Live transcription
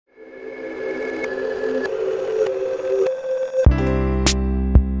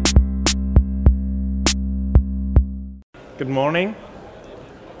Good morning.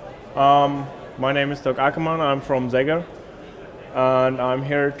 My name is Doug Ackerman. I'm from Segger, and I'm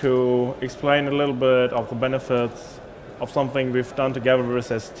here to explain a little bit of the benefits of something we've done together with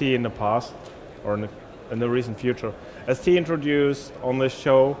ST in the past, or in the recent future. ST introduced on this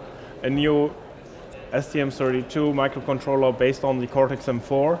show a new STM32 microcontroller based on the Cortex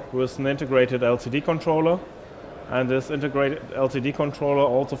M4 with an integrated LCD controller. And this integrated LCD controller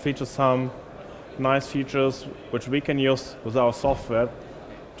also features some nice features which we can use with our software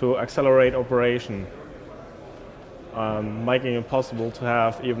to accelerate operation, making it possible to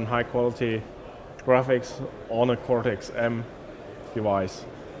have even high quality graphics on a Cortex M device.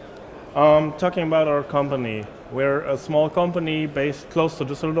 Talking about our company, we're a small company based close to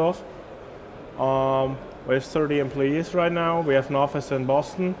Düsseldorf. We have 30 employees right now. We have an office in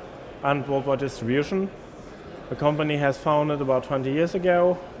Boston and worldwide distribution. The company has founded about 20 years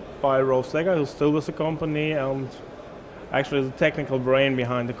ago by Segger, who's still with the company and actually the technical brain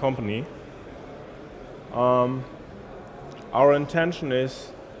behind the company. Our intention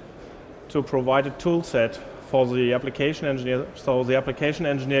is to provide a tool set for the application engineer, so the application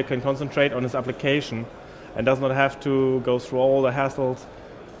engineer can concentrate on his application and does not have to go through all the hassles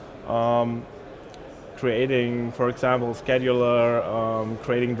creating, for example, scheduler,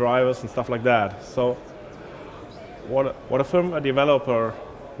 creating drivers and stuff like that. So what a firmware developer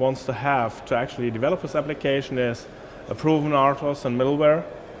wants to have to actually develop his application is a proven RTOS and middleware.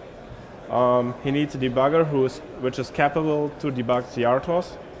 He needs a debugger which is capable to debug the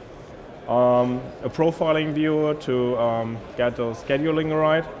RTOS, a profiling viewer to get the scheduling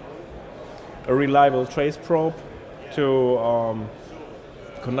right, a reliable trace probe to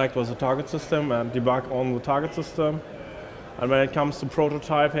connect with the target system and debug on the target system. And when it comes to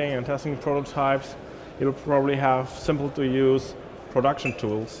prototyping and testing prototypes, you'll probably have simple to use production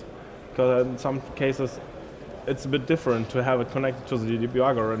tools, because in some cases it's a bit different to have it connected to the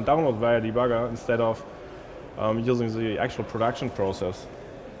debugger and download via debugger instead of using the actual production process.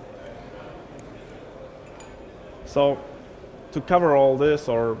 So to cover all this,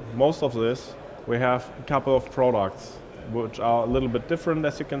 or most of this, we have a couple of products which are a little bit different.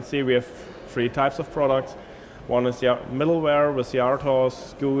 As you can see, we have 3 types of products. One is the middleware with the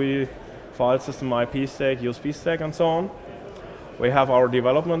RTOS, GUI, file system, IP stack, USB stack, and so on. We have our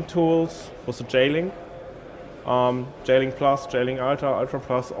development tools with the J-Link, J-Link Plus, J-Link Ultra, Ultra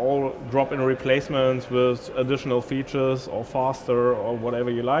Plus, all drop-in replacements with additional features or faster or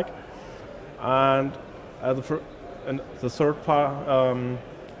whatever you like. And the third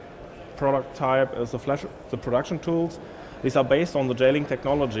product type is the production tools. These are based on the J-Link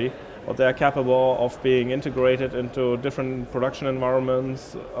technology, but they are capable of being integrated into different production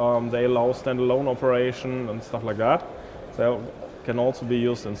environments. They allow standalone operation and stuff like that. They can also be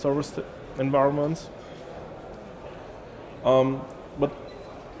used in service environments. But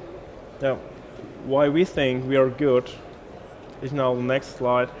yeah, why we think we are good is now the next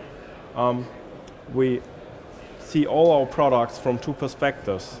slide. We see all our products from 2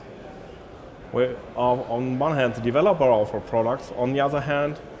 perspectives. We are, on one hand, the developer of our products. On the other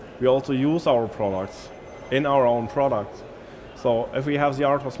hand, we also use our products in our own products. So if we have the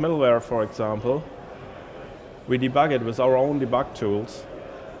RTOS middleware, for example, we debug it with our own debug tools,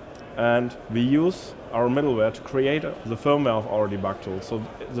 and we use our middleware to create the firmware of our debug tools. So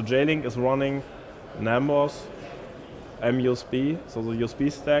the J-Link is running an MBOS, MUSB, so the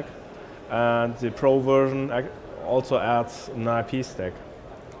USB stack, and the Pro version also adds an IP stack.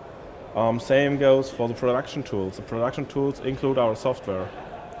 Same goes for the production tools. The production tools include our software.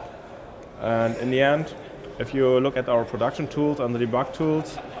 And in the end, if you look at our production tools and the debug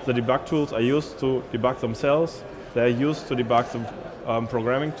tools are used to debug themselves. They're used to debug the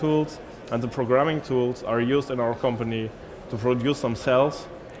programming tools, and the programming tools are used in our company to produce themselves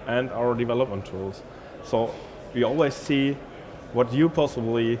and our development tools. So we always see what you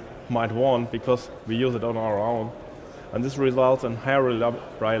possibly might want because we use it on our own. And this results in high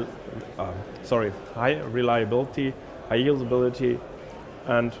reliability, high usability,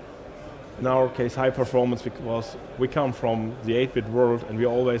 and in our case, high performance, because we come from the 8-bit world and we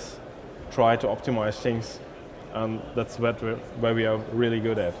always try to optimize things, and that's where we are really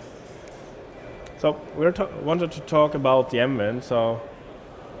good at. So we wanted to talk about the emWin. So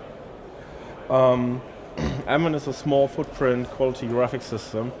emWin is a small footprint quality graphics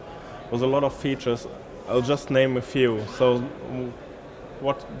system with a lot of features. I'll just name a few. So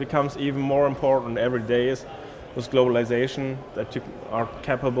what becomes even more important every day is with globalization, that you are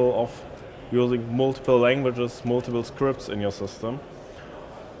capable of using multiple languages, multiple scripts in your system.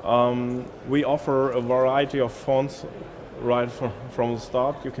 We offer a variety of fonts right from the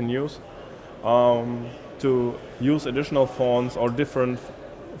start you can use. to use additional fonts or different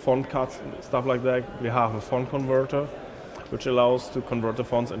font cuts, stuff like that, we have a font converter, which allows to convert the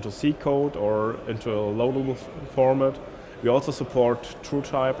fonts into C code or into a loadable format. We also support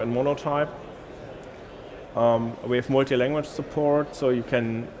TrueType and Monotype. We have multi-language support, so you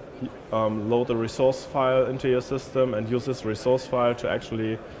can load a resource file into your system and use this resource file to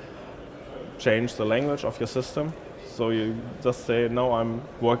actually change the language of your system. So you just say, now I'm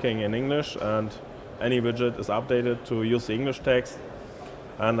working in English, and any widget is updated to use the English text.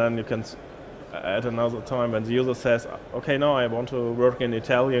 And then you can, at another time, when the user says, okay, now I want to work in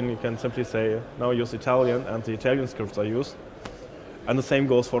Italian, you can simply say, now use Italian, and the Italian scripts are used. And the same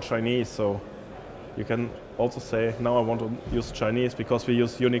goes for Chinese. So you can also say, now I want to use Chinese, because we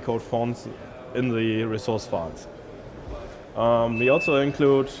use Unicode fonts in the resource files. We also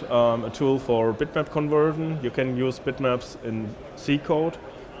include a tool for bitmap conversion. You can use bitmaps in C code,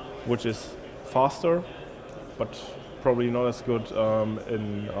 which is faster, but probably not as good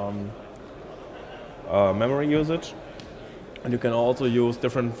in memory usage. And you can also use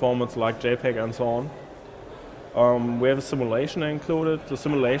different formats like JPEG and so on. We have a simulation included. The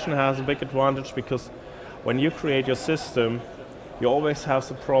simulation has a big advantage because when you create your system, you always have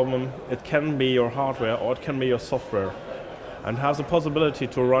the problem, it can be your hardware or it can be your software. And has the possibility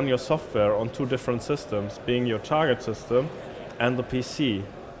to run your software on two different systems, being your target system and the PC.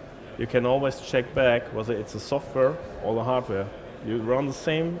 You can always check back whether it's the software or the hardware. You run the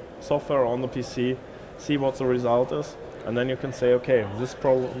same software on the PC, see what the result is, and then you can say, okay, this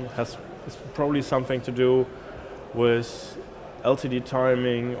problem is probably something to do with LTD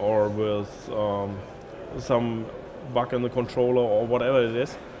timing or with some bug in the controller or whatever it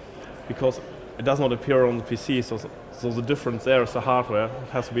is, because it does not appear on the PC, so the difference there is the hardware. It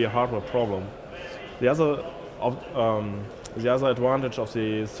has to be a hardware problem. The other advantage of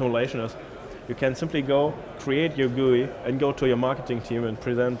the simulation is you can simply go, create your GUI, and go to your marketing team and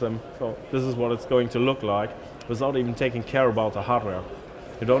present them, so this is what it's going to look like, without even taking care about the hardware.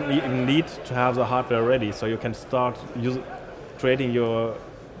 You don't even need to have the hardware ready, so you can start creating your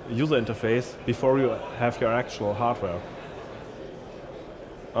user interface before you have your actual hardware.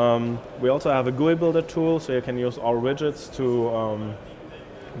 We also have a GUI builder tool, so you can use our widgets to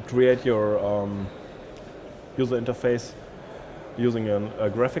create your user interface using a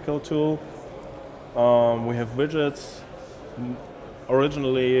graphical tool. We have widgets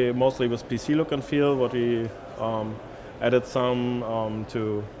originally mostly with PC look and feel, but we added some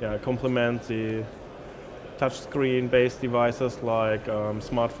to complement the touchscreen based devices like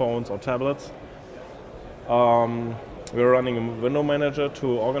smartphones or tablets. We're running a window manager to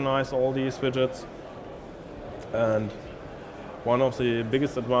organize all these widgets, and one of the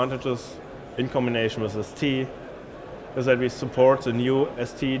biggest advantages in combination with ST is that we support the new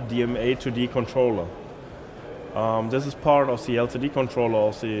ST-DMA2D controller. This is part of the LCD controller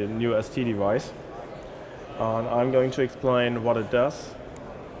of the new ST device, and I'm going to explain what it does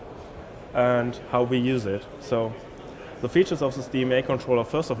and how we use it. So the features of this DMA controller,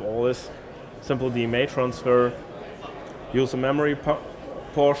 first of all, is simple DMA transfer. Use a memory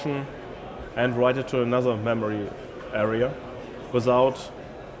portion and write it to another memory area without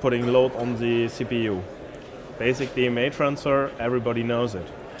putting load on the CPU. Basic DMA transfer, everybody knows it.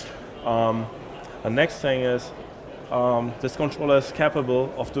 The next thing is this controller is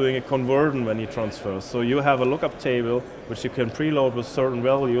capable of doing a conversion when you transfer. So you have a lookup table which you can preload with certain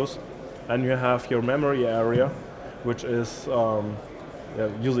values, and you have your memory area which is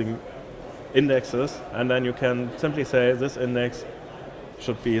using indexes, and then you can simply say this index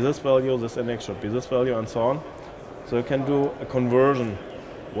should be this value, this index should be this value, and so on. So you can do a conversion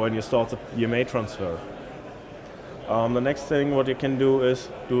when you start the DMA transfer. The next thing what you can do is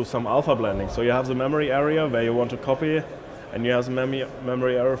do some alpha blending. So you have the memory area where you want to copy, and you have the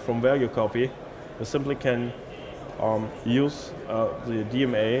memory area from where you copy. You simply can use the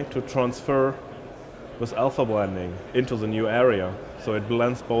DMA to transfer with alpha blending into the new area. So it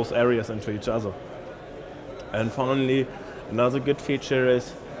blends both areas into each other. And finally, another good feature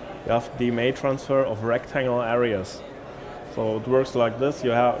is you have DMA transfer of rectangular areas. So it works like this.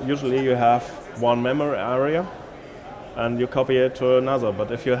 Usually you have one memory area and you copy it to another.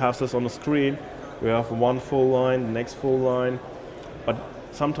 But if you have this on the screen, you have one full line, the next full line. But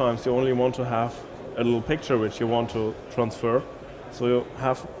sometimes you only want to have a little picture which you want to transfer. So you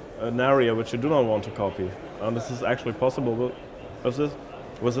have an area which you do not want to copy. And this is actually possible with this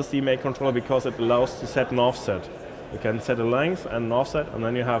DMA controller because it allows to set an offset. You can set a length and an offset, and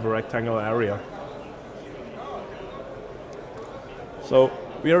then you have a rectangular area. So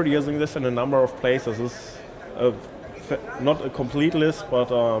we are using this in a number of places. This is not a complete list, but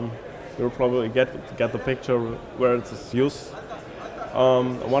You'll probably get the picture where it's used.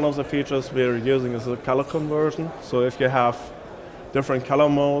 One of the features we're using is a color conversion. So if you have different color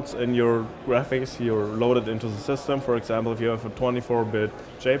modes in your graphics, you're loaded into the system. For example, if you have a 24-bit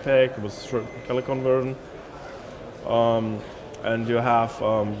JPEG with certain color conversion, and you have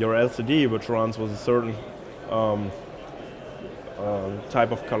your LCD, which runs with a certain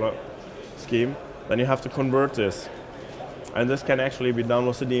type of color scheme, then you have to convert this. And this can actually be done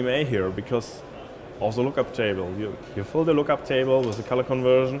with the DMA here because of the lookup table. You fill the lookup table with the color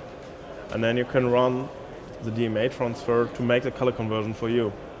conversion, and then you can run the DMA transfer to make the color conversion for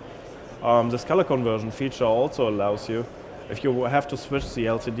you. This color conversion feature also allows you, if you have to switch the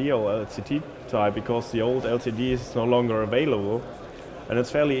LCD or LCD type because the old LCD is no longer available, and it's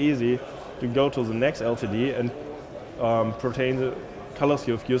fairly easy to go to the next LCD and pertain the colors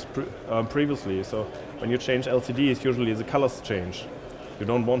you've used previously. So when you change LCDs, usually the colors change. You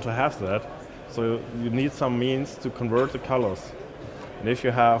don't want to have that, so you need some means to convert the colors. And if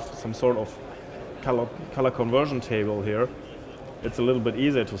you have some sort of color conversion table here, it's a little bit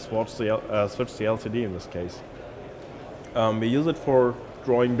easier to switch the LCD in this case. We use it for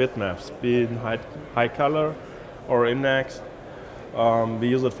drawing bitmaps, be it high color or indexed. We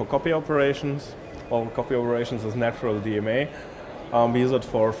use it for copy operations. Well, copy operations is natural DMA. We use it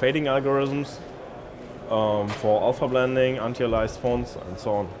for fading algorithms, for alpha blending, anti-aliased fonts, and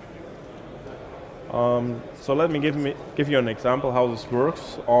so on. So let me give you an example how this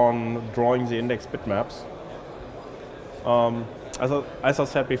works on drawing the index bitmaps. As I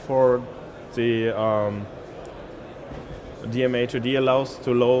said before, the DMA2D allows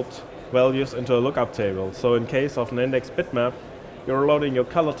to load values into a lookup table. So in case of an index bitmap, you're loading your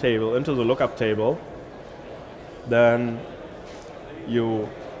color table into the lookup table. Then you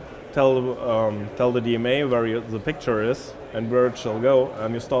tell the DMA where the picture is and where it shall go,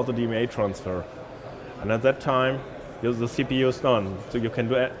 and you start the DMA transfer. And at that time, the CPU is done. So you can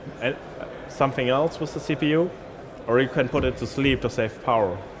do something else with the CPU, or you can put it to sleep to save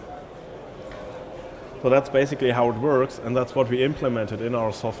power. So that's basically how it works, and that's what we implemented in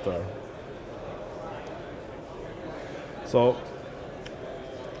our software. So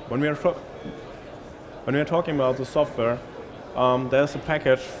when we are talking about the software, there's a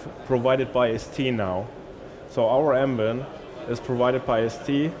package provided by ST now. So our emWin is provided by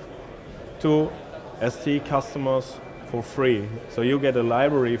ST to ST customers for free. So you get a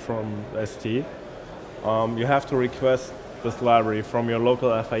library from ST. You have to request this library from your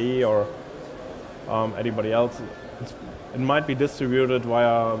local FAE or anybody else. It might be distributed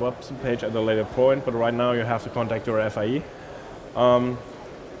via a web page at a later point, but right now you have to contact your FAE.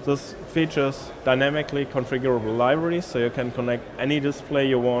 This features dynamically configurable libraries, so you can connect any display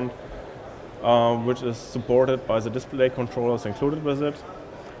you want, which is supported by the display controllers included with it.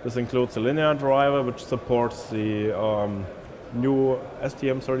 This includes the linear driver, which supports the new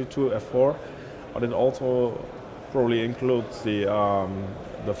STM32F4, but it also probably includes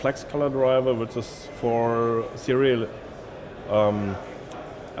the flex color driver, which is for serial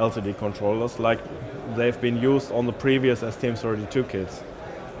LCD controllers, like they've been used on the previous STM32 kits.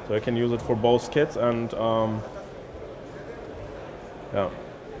 So you can use it for both kits, and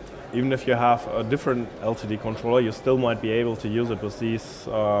even if you have a different LCD controller, you still might be able to use it with these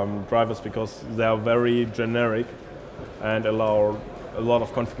drivers because they are very generic and allow a lot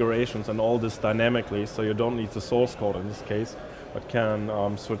of configurations and all this dynamically, so you don't need the source code in this case, but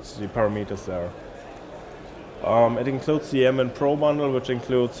can switch the parameters there. It includes the emWin Pro bundle, which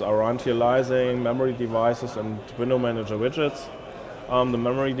includes our anti-aliasing, memory devices, and window manager widgets. The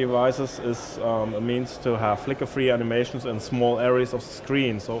memory devices is a means to have flicker-free animations in small areas of the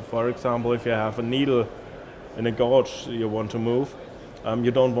screen. So, for example, if you have a needle in a gauge you want to move,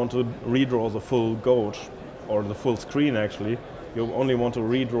 you don't want to redraw the full gauge, or the full screen actually. You only want to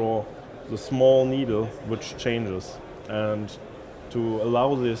redraw the small needle which changes. And to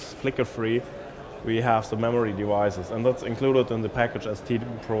allow this flicker-free, we have the memory devices, and that's included in the package ST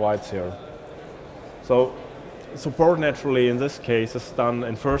provides here. So support naturally in this case is done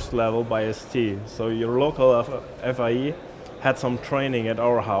in first level by ST. So your local FAE had some training at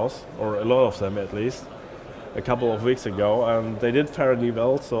our house, or a lot of them at least, a couple of weeks ago, and they did fairly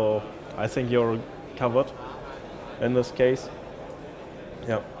well, so I think you're covered in this case.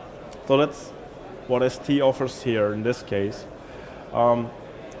 Yeah. So that's what ST offers here in this case.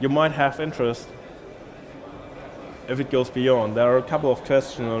 You might have interest if it goes beyond. There are a couple of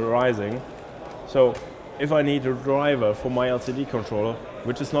questions arising. So if I need a driver for my LCD controller,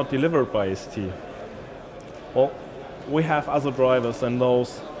 which is not delivered by ST, well, we have other drivers than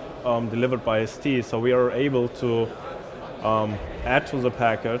those delivered by ST, so we are able to add to the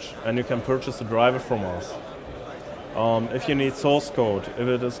package, and you can purchase the driver from us. If you need source code, if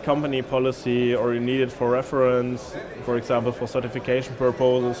it is company policy or you need it for reference, for example for certification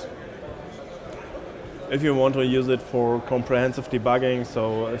purposes, if you want to use it for comprehensive debugging,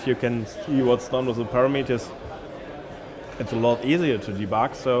 so if you can see what's done with the parameters, it's a lot easier to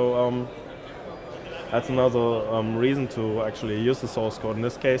debug. So that's another reason to actually use the source code in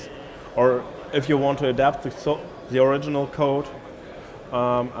this case. Or if you want to adapt the original code.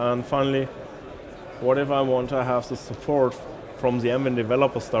 And finally, what if I want to have the support from the emWin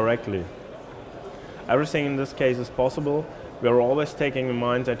developers directly? Everything in this case is possible. We are always taking in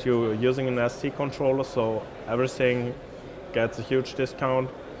mind that you're using an ST controller, so everything gets a huge discount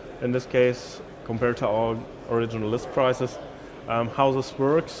in this case compared to our original list prices. How this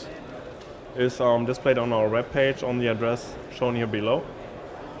works is displayed on our webpage on the address shown here below.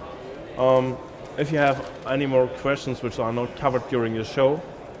 If you have any more questions which are not covered during the show,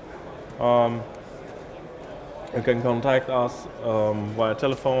 you can contact us via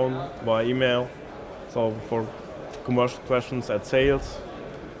telephone, via email. So for commercial questions at sales,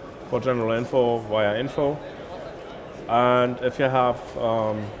 for general info via info. And if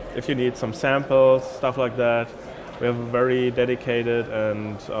you need some samples, stuff like that, we have a very dedicated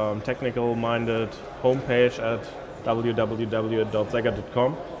and technical-minded homepage at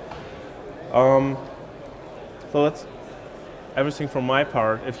www.segger.com. So that's everything from my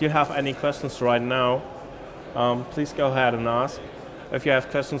part. If you have any questions right now, please go ahead and ask. If you have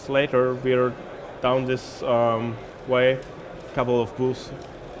questions later, we're down this way, a couple of booths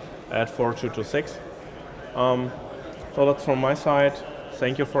at 4226. So that's from my side.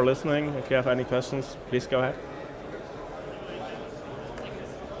 Thank you for listening. If you have any questions, please go ahead.